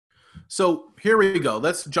So here we go.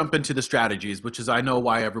 Let's jump into the strategies, which is I know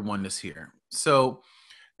why everyone is here. So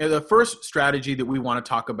the first strategy that we want to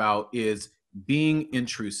talk about is being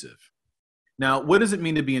intrusive. Now, what does it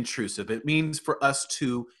mean to be intrusive? It means for us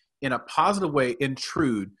to, in a positive way,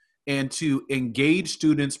 intrude and to engage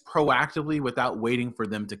students proactively without waiting for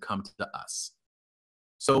them to come to us.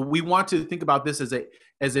 So we want to think about this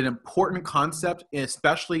as an important concept,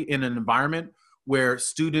 especially in an environment where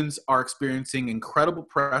students are experiencing incredible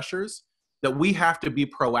pressures, that we have to be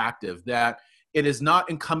proactive, that it is not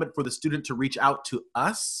incumbent for the student to reach out to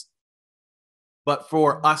us, but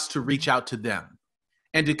for us to reach out to them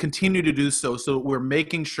and to continue to do so. So we're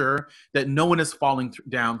making sure that no one is falling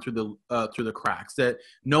down through the cracks, that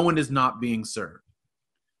no one is not being served.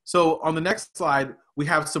 So on the next slide, we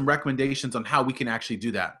have some recommendations on how we can actually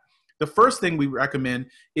do that. The first thing we recommend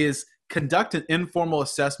is conduct an informal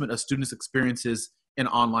assessment of students' experiences in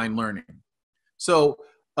online learning. So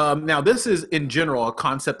now this is in general a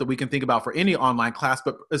concept that we can think about for any online class,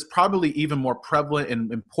 but is probably even more prevalent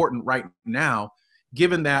and important right now,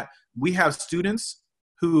 given that we have students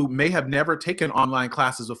who may have never taken online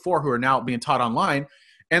classes before who are now being taught online.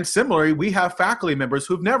 And similarly, we have faculty members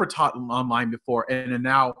who've never taught online before and are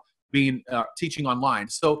now being teaching online.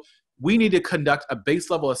 So we need to conduct a base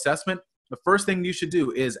level assessment. The first thing you should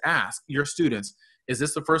do is ask your students, is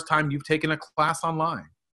this the first time you've taken a class online?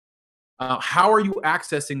 How are you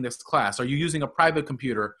accessing this class? Are you using a private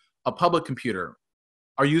computer, a public computer?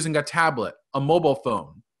 Are you using a tablet, a mobile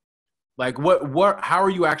phone? Like how are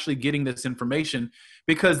you actually getting this information?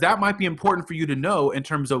 Because that might be important for you to know in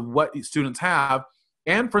terms of what students have,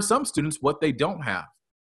 and for some students, what they don't have.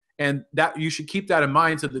 And that you should keep that in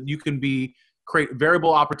mind so that you can create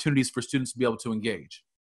variable opportunities for students to be able to engage.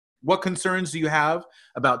 What concerns do you have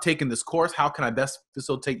about taking this course? How can I best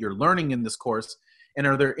facilitate your learning in this course? And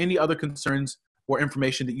are there any other concerns or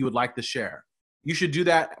information that you would like to share? You should do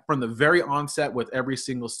that from the very onset with every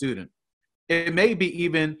single student. It may be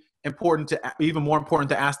even more important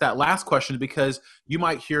to ask that last question, because you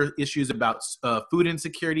might hear issues about food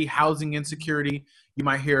insecurity, housing insecurity. You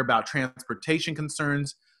might hear about transportation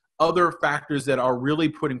concerns, other factors that are really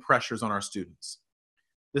putting pressures on our students.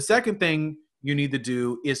 The second thing you need to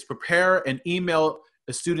do is prepare and email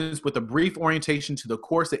the students with a brief orientation to the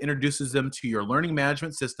course that introduces them to your learning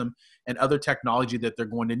management system and other technology that they're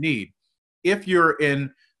going to need. If you're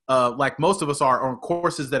in, like most of us are, on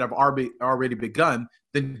courses that have already begun,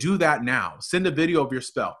 then do that now. Send a video of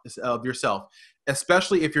yourself,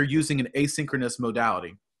 especially if you're using an asynchronous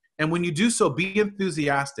modality. And when you do so, be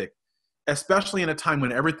enthusiastic, especially in a time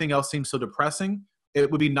when everything else seems so depressing. It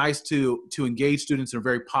would be nice to engage students in a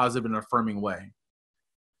very positive and affirming way.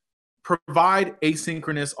 Provide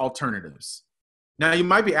asynchronous alternatives. Now, you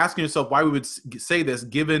might be asking yourself why we would say this,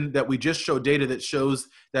 given that we just showed data that shows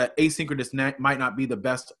that asynchronous might not be the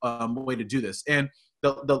best way to do this. And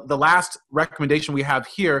the last recommendation we have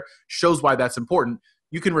here shows why that's important.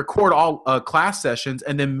 You can record all class sessions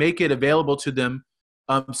and then make it available to them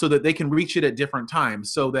so that they can reach it at different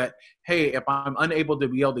times, so that, hey, if I'm unable to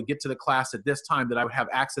be able to get to the class at this time, that I would have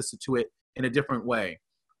access to it in a different way.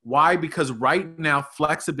 Why? Because right now,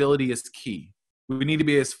 flexibility is key. We need to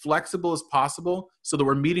be as flexible as possible so that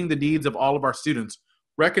we're meeting the needs of all of our students,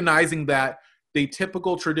 recognizing that the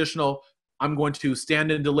typical traditional, I'm going to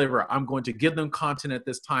stand and deliver, I'm going to give them content at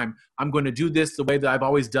this time, I'm going to do this the way that I've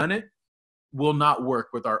always done it, will not work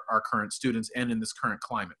with our current students and in this current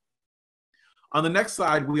climate. On the next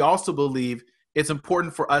slide, we also believe it's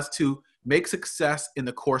important for us to make success in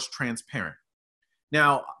the course transparent.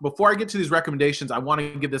 Now, before I get to these recommendations, I want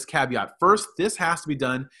to give this caveat. First, this has to be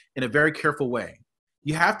done in a very careful way.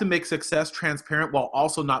 You have to make success transparent while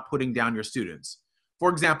also not putting down your students. For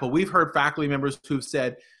example, we've heard faculty members who've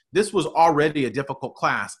said, this was already a difficult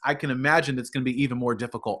class. I can imagine it's going to be even more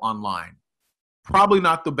difficult online. Probably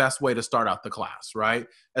not the best way to start out the class, right?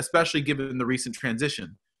 Especially given the recent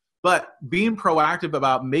transition. But being proactive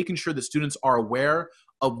about making sure that students are aware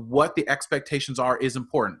of what the expectations are is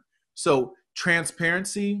important. So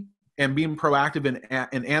transparency and being proactive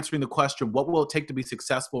in answering the question, what will it take to be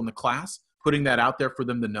successful in the class? Putting that out there for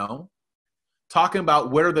them to know. Talking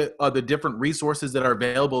about what are the different resources that are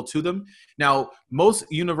available to them. Now, most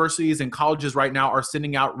universities and colleges right now are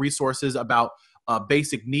sending out resources about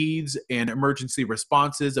basic needs and emergency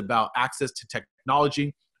responses, about access to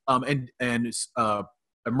technology and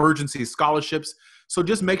emergency scholarships. So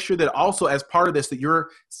just make sure that also as part of this, that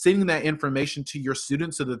you're sending that information to your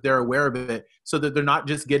students so that they're aware of it, so that they're not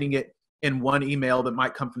just getting it in one email that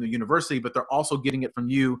might come from the university, but they're also getting it from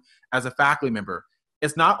you as a faculty member.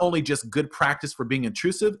 It's not only just good practice for being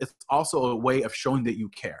intrusive, it's also a way of showing that you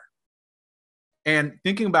care. and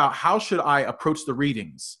thinking about how should I approach the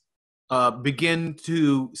readings, begin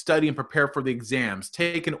to study and prepare for the exams,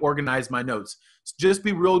 take and organize my notes, just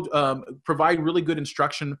be real, provide really good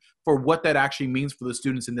instruction for what that actually means for the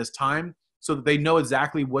students in this time so that they know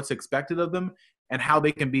exactly what's expected of them and how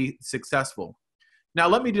they can be successful. Now,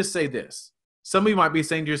 let me just say this. Some of you might be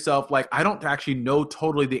saying to yourself, like, I don't actually know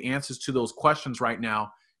totally the answers to those questions right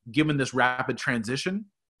now, given this rapid transition.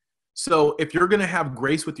 So if you're going to have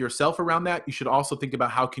grace with yourself around that, you should also think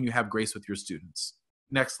about how can you have grace with your students.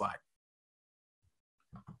 Next slide.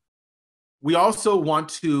 We also want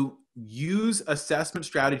to use assessment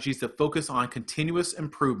strategies that focus on continuous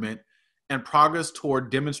improvement and progress toward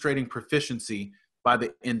demonstrating proficiency by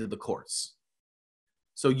the end of the course.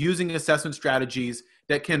 So using assessment strategies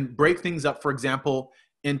that can break things up, for example,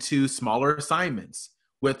 into smaller assignments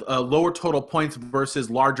with lower total points versus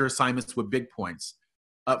larger assignments with big points.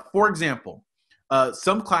 For example,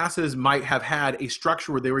 some classes might have had a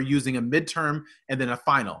structure where they were using a midterm and then a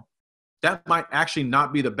final. That might actually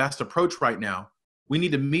not be the best approach right now. We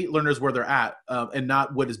need to meet learners where they're at and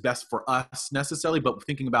not what is best for us necessarily, but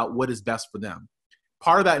thinking about what is best for them.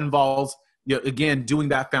 Part of that involves, again, doing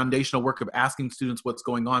that foundational work of asking students what's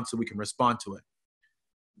going on so we can respond to it.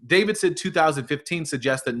 Davidson 2015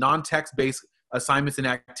 suggests that non-text-based assignments and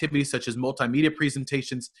activities such as multimedia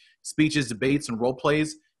presentations, speeches, debates, and role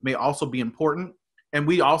plays may also be important. And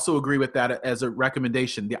we also agree with that as a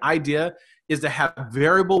recommendation. The idea is to have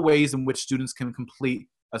variable ways in which students can complete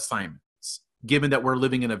assignments, given that we're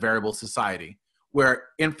living in a variable society where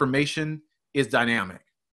information is dynamic.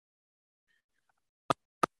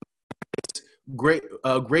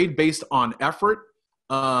 Grade based on effort,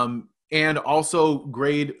 and also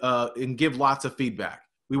grade and give lots of feedback.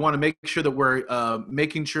 We want to make sure that we're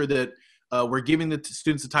making sure that we're giving the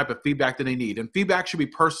students the type of feedback that they need. And feedback should be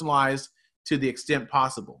personalized to the extent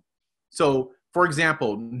possible. So, for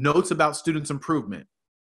example, notes about students' improvement,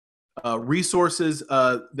 resources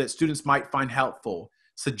that students might find helpful,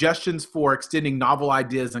 suggestions for extending novel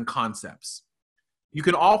ideas and concepts. You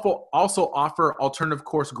can also offer alternative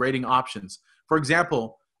course grading options. For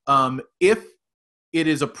example, if it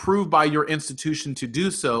is approved by your institution to do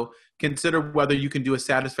so, consider whether you can do a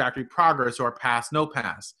satisfactory progress or a pass, no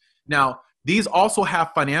pass. Now, these also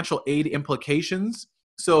have financial aid implications.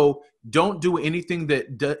 So don't do anything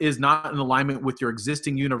that is not in alignment with your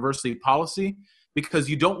existing university policy, because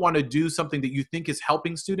you don't want to do something that you think is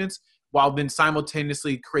helping students while then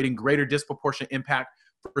simultaneously creating greater disproportionate impact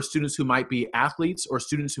for students who might be athletes or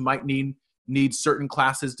students who might need certain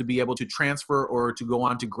classes to be able to transfer or to go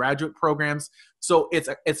on to graduate programs. So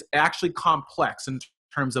it's actually complex in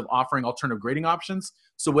terms of offering alternative grading options.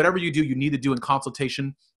 So whatever you do, you need to do in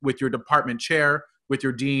consultation with your department chair, with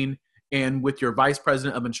your dean, and with your vice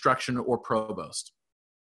president of instruction or provost.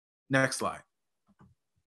 Next slide.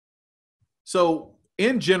 So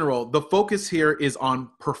in general, the focus here is on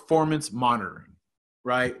performance monitoring,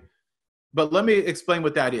 right? But let me explain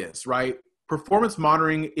what that is, right? Performance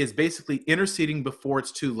monitoring is basically interceding before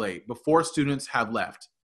it's too late, before students have left.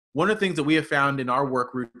 One of the things that we have found in our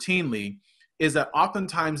work routinely is that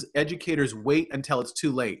oftentimes educators wait until it's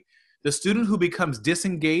too late. The student who becomes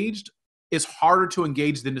disengaged is harder to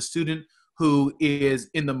engage than the student who is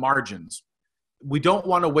in the margins. We don't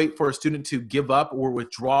want to wait for a student to give up or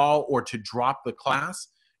withdraw or to drop the class.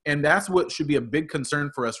 And that's what should be a big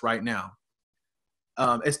concern for us right now.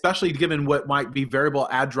 Especially given what might be variable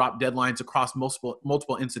add drop deadlines across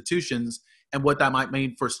multiple institutions and what that might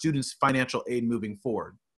mean for students' financial aid moving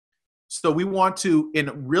forward. So we want to,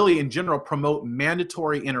 in general, promote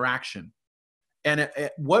mandatory interaction. And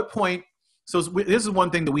at what point, so this is one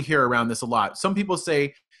thing that we hear around this a lot. Some people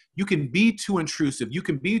say, you can be too intrusive. You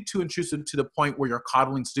can be too intrusive to the point where you're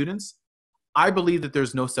coddling students. I believe that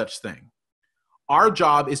there's no such thing. Our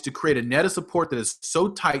job is to create a net of support that is so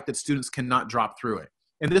tight that students cannot drop through it.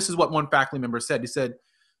 And this is what one faculty member said. He said,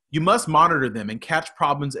 you must monitor them and catch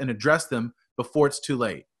problems and address them before it's too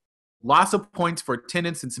late. Lots of points for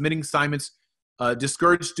attendance and submitting assignments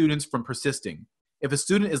discourage students from persisting. If a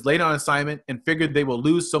student is late on assignment and figured they will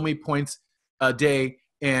lose so many points a day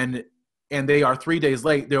and they are 3 days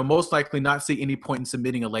late, they'll most likely not see any point in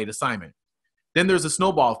submitting a late assignment. Then there's a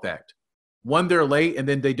snowball effect. One, they're late and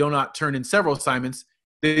then they do not turn in several assignments.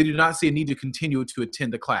 They do not see a need to continue to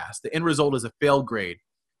attend the class. The end result is a failed grade.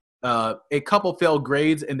 A couple failed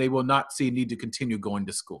grades and they will not see a need to continue going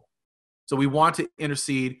to school. So we want to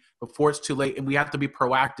intercede before it's too late, and we have to be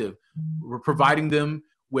proactive. We're providing them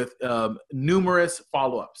with numerous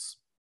follow-ups.